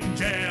be in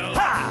jail.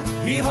 Ha!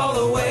 Heave all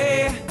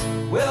away,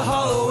 we'll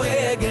haul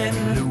away again.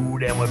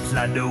 Loot and with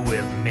plunder,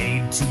 we're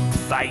made to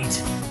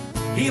fight.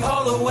 Heave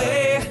all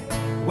away,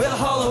 we'll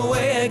haul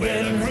away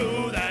again. With a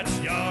crew that's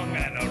young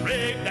and a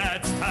rig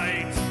that's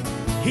tight.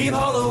 Heave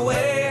all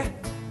away,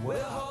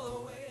 we'll haul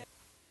away.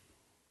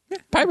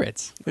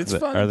 Pirates. It's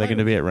fun. Are they going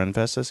to be at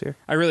Renfest this year?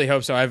 I really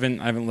hope so. I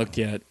haven't looked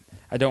yet.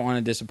 I don't want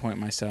to disappoint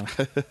myself.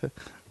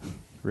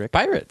 Rick?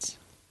 Pirates.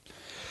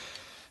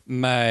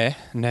 My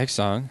next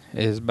song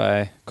is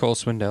by Cole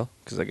Swindell,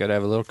 because I got to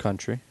have a little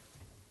country.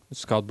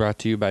 It's called Brought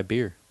to You by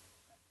Beer,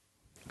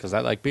 because I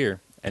like beer,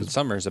 and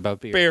summer's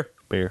about beer.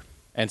 Beer.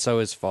 And so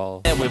is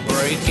fall. And we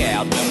break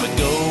out when we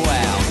go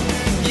out.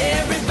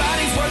 Yeah,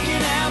 everybody's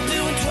working out,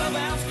 doing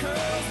 12-ounce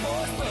curls.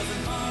 Boys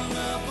buzzing hung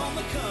up on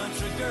the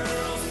country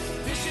girls.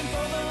 Fishing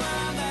for the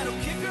line that'll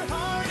kick her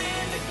hard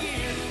into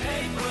gear.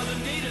 Hey, brother,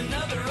 need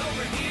another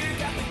over here.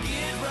 Got the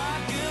Get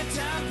Right Good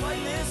Time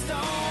playlist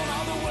on.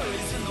 All the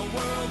worries in the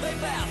world, they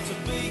about to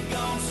be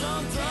gone.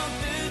 Some drunk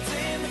dudes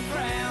in the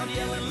crowd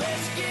yelling,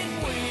 let's get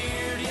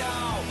weird,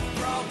 y'all.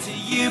 Brought to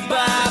you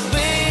by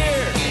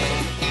beer.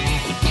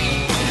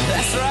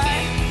 That's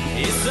right,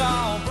 it's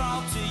all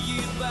brought to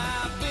you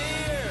by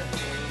beer.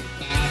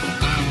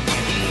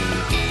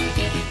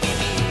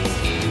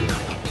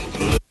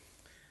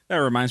 That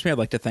reminds me, I'd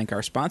like to thank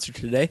our sponsor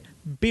today,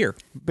 beer.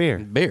 Beer.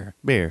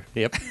 Beer.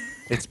 Yep.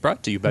 It's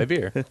brought to you by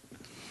beer.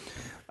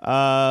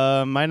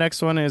 My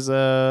next one is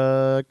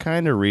a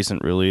kind of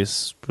recent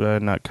release,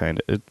 not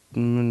kind of,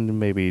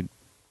 maybe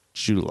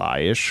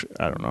July-ish.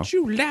 I don't know.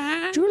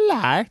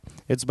 July.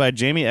 It's by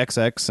Jamie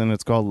XX, and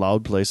it's called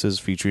Loud Places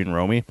featuring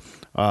Romy.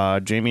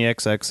 Jamie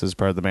XX is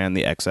part of the band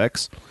The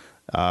XX,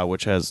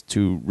 which has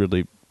two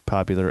really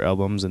popular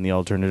albums in the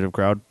alternative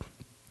crowd.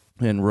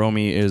 And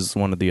Romy is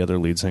one of the other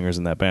lead singers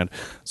in that band.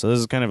 So this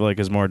is kind of like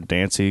his more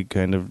dancey,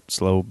 kind of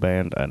slow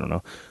band. I don't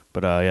know.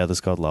 But yeah, this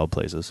is called Loud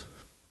Places.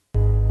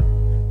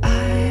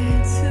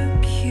 I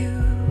took you.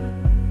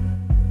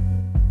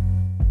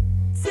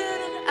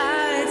 Didn't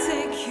I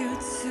take you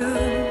to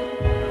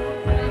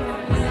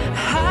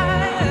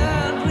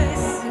higher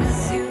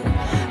places you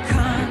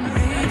can't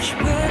reach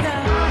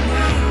without me?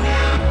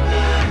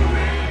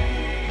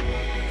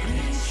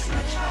 Reach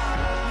without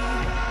me.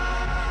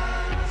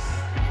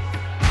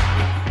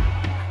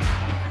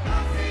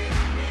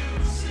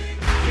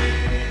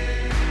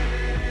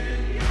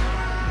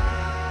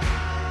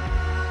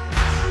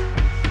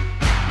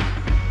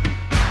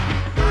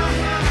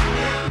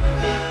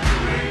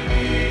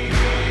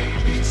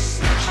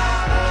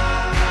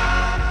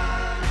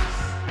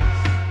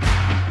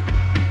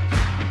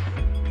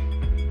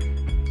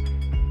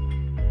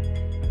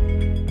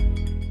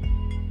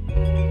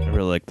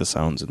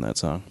 sounds in that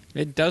song.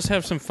 It does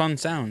have some fun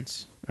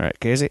sounds. All right,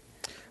 Casey.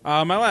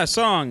 My last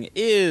song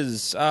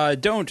is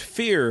Don't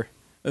Fear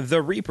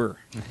the Reaper.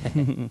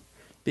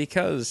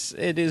 Because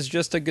it is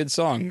just a good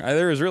song.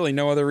 There is really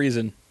no other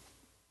reason.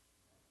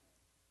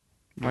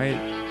 Right?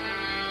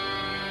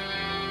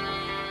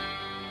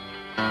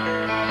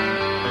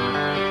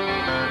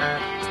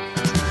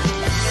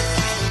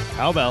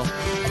 Cowbell.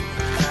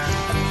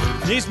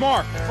 Needs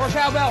more. More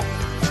cowbell.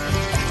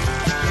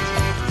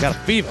 Got a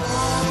fever.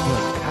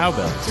 Like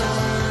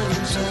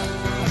cowbell.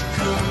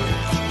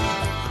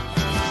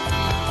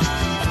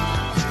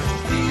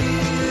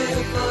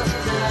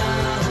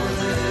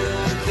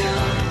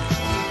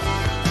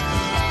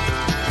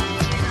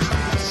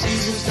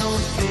 Seasons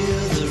don't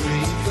feel the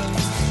reaper,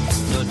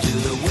 nor do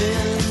the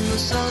wind, the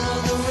sun,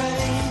 or the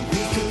rain.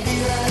 We can be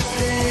like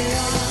they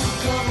are.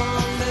 Come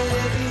on,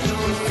 baby,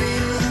 don't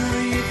feel the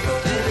reaper.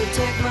 Baby,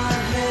 take my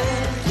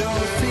hand.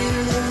 Don't feel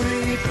the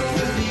reaper.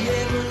 We'll be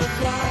able to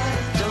fly.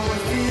 Don't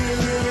feel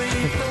the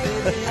reaper.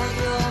 Baby, I'm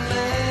your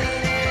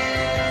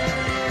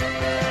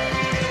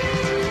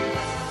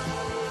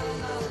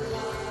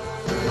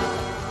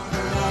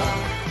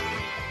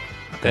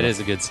That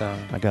is a good song.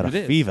 I got It a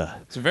is. fever.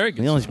 It's a very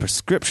good The only song.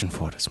 prescription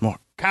for it is more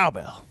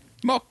cowbell.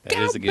 More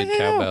That is a good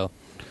cowbell.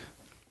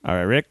 All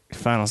right, Rick,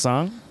 final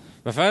song.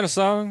 My final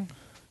song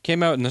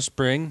came out in the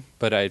spring,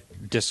 but I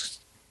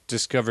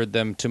discovered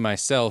them to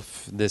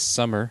myself this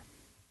summer.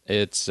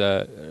 It's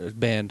a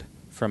band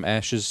from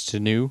Ashes to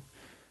New,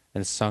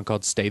 and it's a song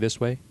called Stay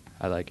This Way.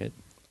 I like it.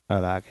 I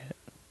like it.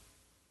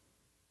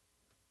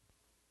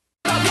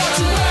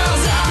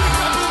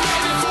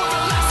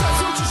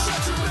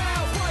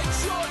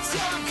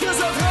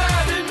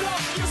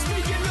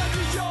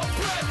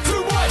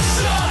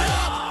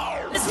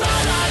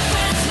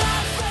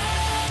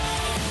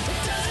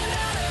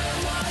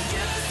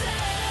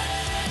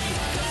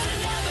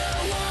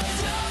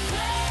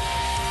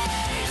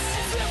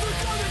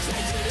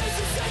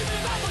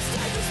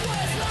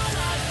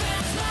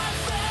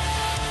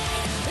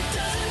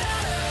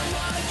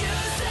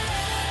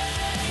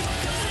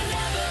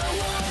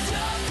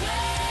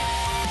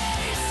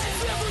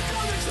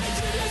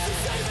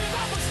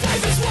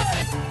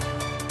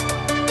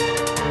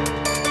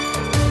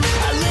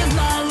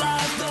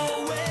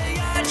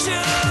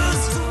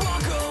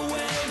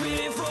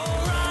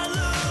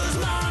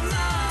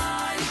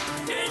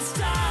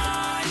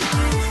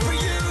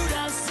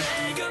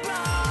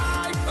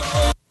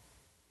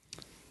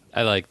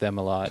 I like them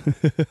a lot.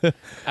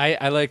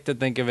 I like to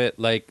think of it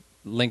like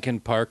Linkin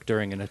Park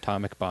during an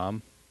atomic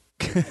bomb.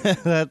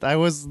 That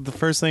the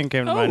first thing that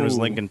came to mind was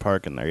Oh. Linkin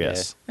Park in there.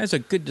 Yes, That's a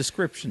good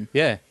description.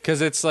 Yeah,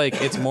 because it's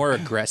like it's more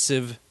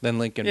aggressive than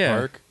Linkin Yeah.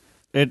 Park.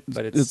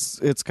 but it's-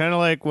 it's kind of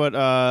like what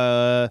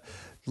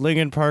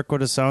Linkin Park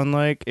would have sounded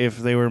like if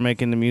they were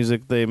making the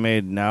music they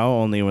made now,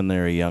 only when they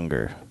were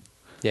younger.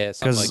 Yeah,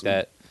 something 'Cause- like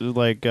that.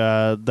 Like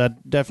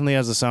that definitely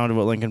has the sound of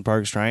what Linkin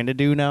Park's trying to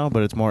do now,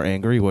 but it's more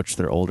angry, which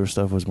their older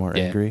stuff was more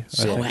Yeah. angry. I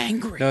So think.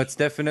 angry. No, it's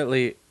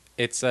definitely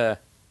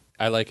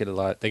I like it a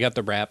lot. They got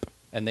the rap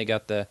and they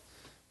got the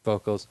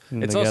vocals.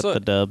 And It's they also got the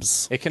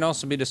dubs. it can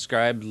also be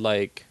described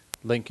like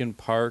Linkin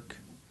Park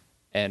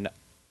and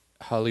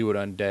Hollywood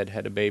Undead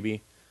had a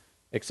baby,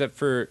 except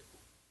for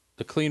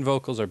the clean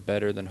vocals are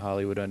better than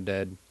Hollywood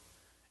Undead,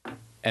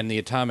 and the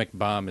atomic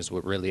bomb is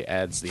what really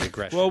adds the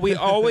aggression. Well, we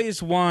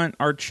always want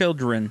our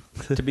children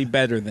to be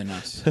better than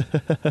us.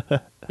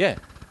 Yeah,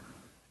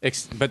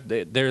 but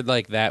they're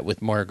like that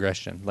with more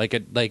aggression.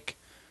 Like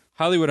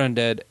Hollywood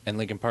Undead and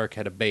Linkin Park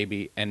had a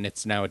baby, and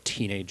it's now a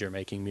teenager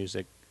making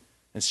music.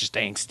 It's just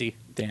angsty.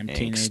 Damn Angsty.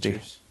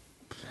 teenagers.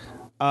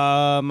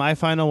 My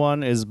final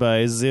one is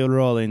by the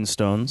Rolling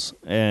Stones,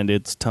 and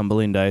it's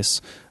Tumbling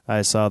Dice.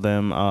 I saw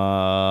them,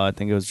 I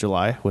think it was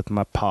July, with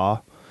my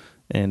pa,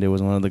 and it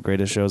was one of the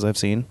greatest shows I've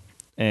seen.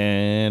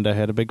 And I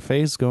had a big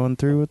phase going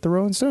through with the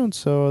Rolling Stones,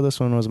 so this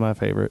one was my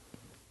favorite.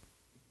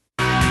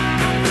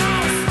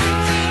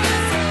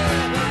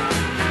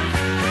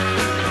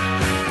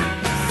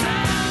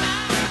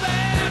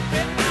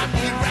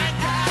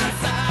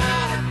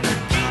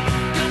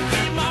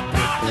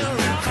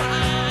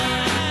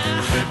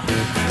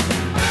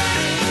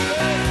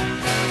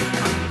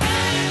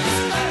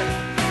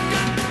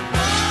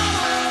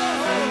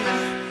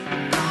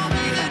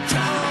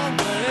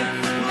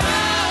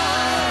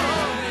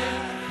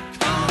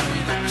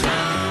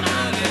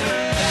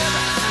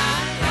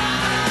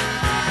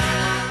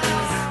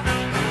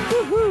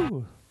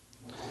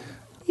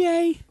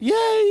 Yay.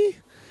 Yay!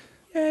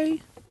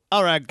 Yay.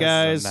 All right,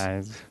 guys.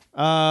 That's so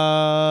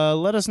nice.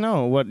 Let us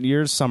know what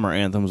your summer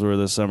anthems were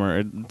this summer.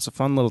 It's a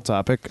fun little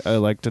topic. I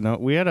like to know.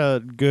 We had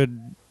a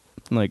good,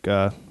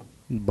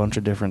 bunch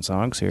of different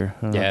songs here.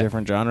 Yeah.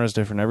 Different genres,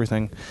 different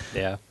everything.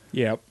 Yeah.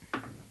 Yep.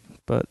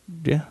 But,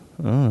 yeah,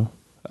 I don't know.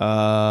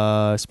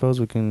 I suppose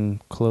we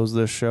can close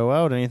this show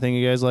out. Anything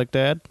you guys like to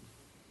add?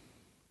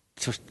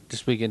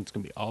 This weekend's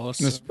gonna be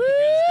awesome. This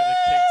weekend's gonna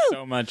kick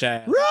so much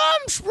ass.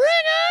 Rom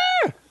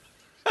Springer!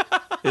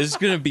 This is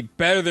gonna be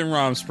better than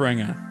Rom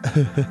Springer.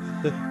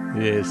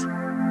 It is.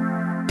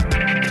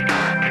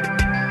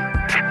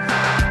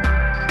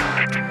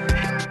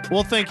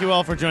 Well, thank you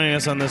all for joining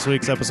us on this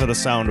week's episode of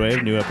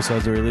Soundwave. New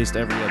episodes are released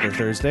every other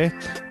Thursday.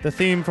 The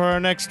theme for our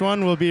next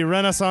one will be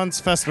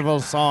Renaissance Festival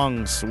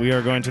songs. We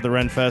are going to the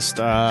Renfest,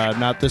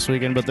 not this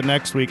weekend, but the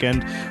next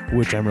weekend,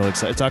 which I'm really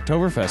excited. It's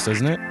Oktoberfest,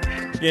 isn't it?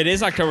 Yeah, it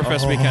is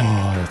Oktoberfest weekend.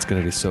 Oh, that's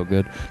gonna be so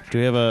good. Do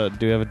we have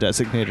a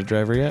designated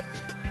driver yet?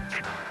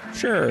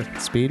 Sure.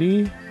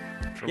 Speedy?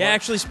 Yeah,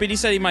 actually, Speedy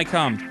said he might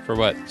come, For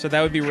what? so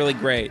that would be really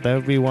great. That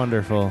would be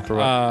wonderful. For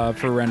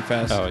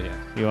Renfest. Oh, yeah.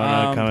 You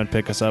want to come and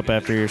pick us up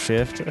after your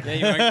shift? Yeah,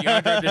 you want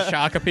to drive to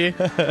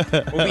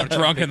Shakopee? We'll be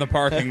drunk in the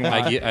parking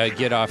lot. I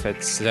get off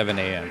at 7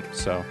 a.m.,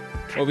 so...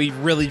 We'll be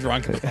really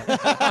drunk in the parking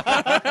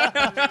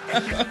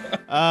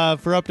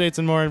lot. For updates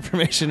and more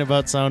information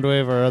about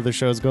Soundwave or other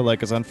shows, go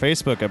like us on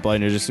Facebook at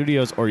Blind Ninja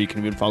Studios, or you can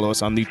even follow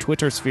us on the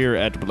Twitter sphere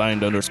at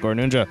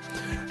blind_ninja.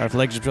 Our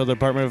flagship show, The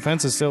Department of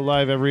Defense, is still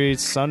live every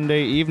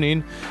Sunday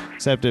evening,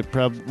 except it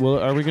are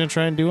we going to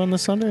try and do on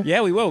this Sunday?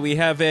 Yeah, we will. We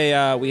have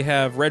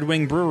Red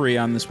Wing Brewery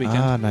on this weekend.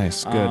 Ah,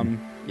 nice. Good.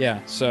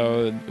 Yeah,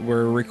 so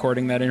we're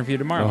recording that interview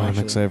tomorrow. I'm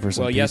actually. excited for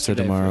some pizza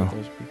yesterday tomorrow. for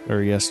those people.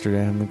 Or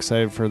yesterday. I'm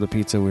excited for the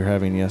pizza we were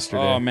having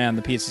yesterday. Oh man,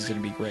 the pizza's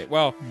gonna be great.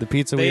 Well, The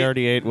pizza we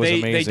already ate was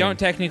amazing. They don't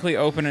technically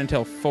open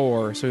until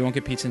 4, so we won't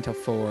get pizza until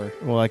 4.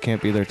 Well, I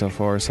can't be there till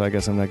 4, so I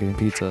guess I'm not getting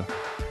pizza.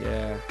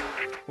 Yeah.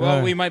 Well,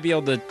 Uh. we might be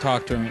able to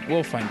talk to him.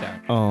 We'll find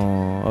out.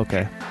 Oh,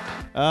 okay.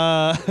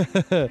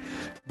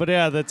 But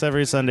yeah, that's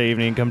every Sunday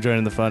evening. Come join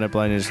in the fun at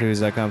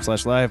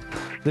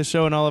blindninjastudios.com/live. This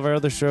show and all of our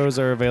other shows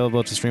are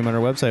available to stream on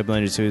our website,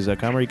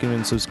 blindninjastudios.com, or you can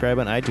even subscribe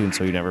on iTunes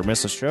so you never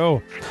miss a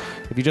show.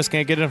 If you just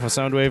can't get enough of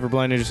Soundwave or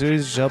Blind Ninja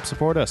Studios, you should help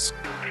support us.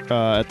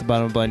 At the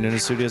bottom of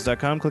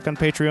blindninjastudios.com, click on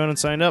Patreon and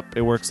sign up.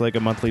 It works like a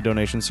monthly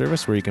donation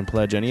service where you can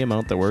pledge any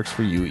amount that works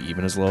for you,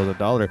 even as low as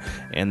 $1.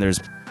 And there's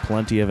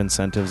plenty of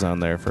incentives on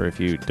there for if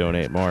you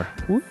donate more.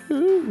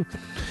 Woohoo!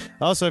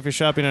 Also, if you're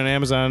shopping on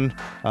Amazon,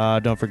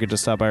 don't forget to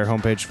stop by our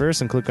homepage first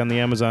and click on the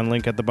Amazon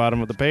link at the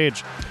bottom of the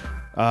page.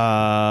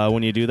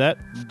 When you do that,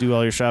 do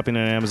all your shopping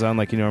on Amazon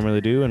like you normally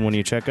do, and when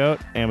you check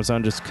out,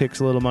 Amazon just kicks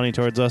a little money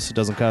towards us. It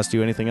doesn't cost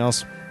you anything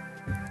else.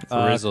 For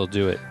Rizzle,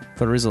 do it.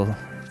 For Rizzle.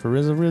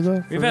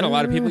 We've had a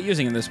lot of people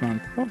using it this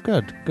month. Oh,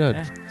 good.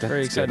 Yeah, it's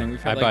very exciting.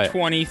 We've had I buy like it.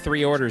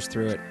 23 orders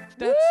through it.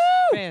 That's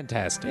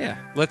fantastic. Yeah.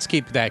 Let's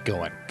keep that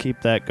going,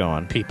 Keep that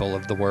going. people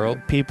of the world.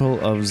 People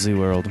of the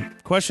world.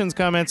 Questions,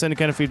 comments, any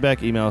kind of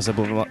feedback, email us at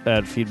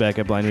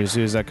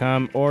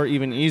feedback@blindninjastudios.com, or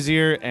even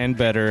easier and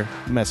better,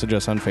 message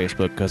us on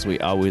Facebook, because we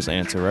always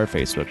answer our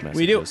Facebook messages.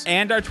 We do.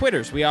 And our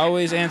Twitters. We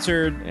always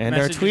answer And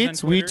our messages on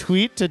tweets. We Twitters.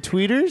 tweet to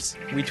tweeters.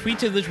 We tweet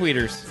to the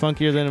tweeters.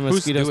 Funkier than a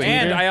mosquito's doing tweeter.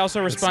 And I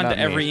also respond not to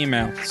every me.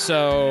 email.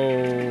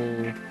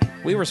 So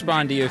we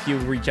respond to you if you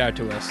reach out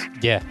to us.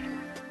 Yeah.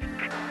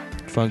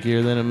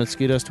 Funkier than a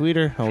mosquito's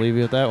tweeter. I'll leave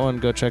you with that one.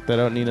 Go check that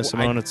out. Nina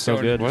Simone. It's so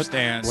don't good.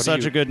 understand.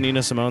 Such a good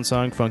Nina Simone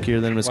song.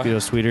 Funkier than a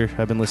mosquito's tweeter.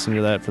 I've been listening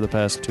to that for the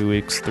past 2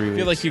 weeks, 3 weeks. I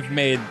feel like you've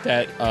made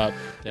that up.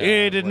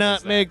 He did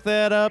not make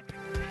that up.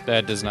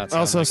 That does not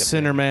sound Also, like a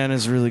Sinner Man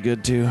is really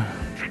good too.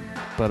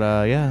 But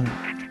yeah,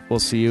 we'll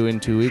see you in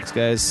 2 weeks,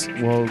 guys.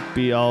 We'll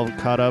be all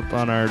caught up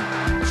on our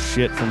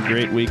shit from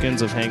great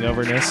weekends of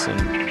hangoverness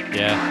and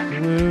Yeah.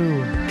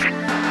 woo.